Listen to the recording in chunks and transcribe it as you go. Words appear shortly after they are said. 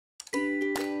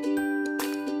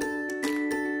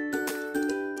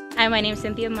Hi, my name is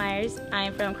Cynthia Meyers.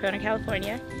 I'm from Corona,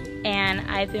 California, and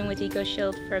I've been with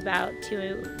EcoShield for about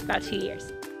two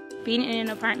years. Being in an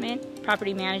apartment,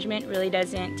 property management really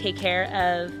doesn't take care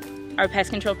of our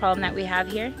pest control problem that we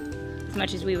have here as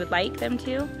much as we would like them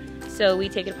to. So we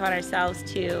take it upon ourselves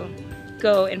to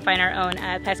go and find our own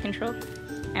pest control.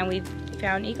 And we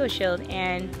found EcoShield,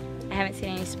 and I haven't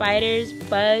seen any spiders,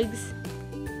 bugs.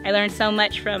 I learned so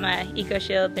much from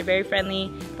EcoShield. They're very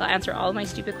friendly. They'll answer all of my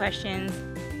stupid questions.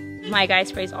 My guy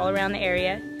sprays all around the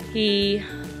area. He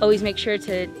always makes sure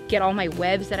to get all my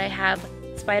webs that I have.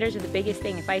 Spiders are the biggest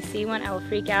thing. If I see one, I will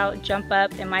freak out, jump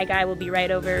up, and my guy will be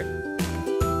right over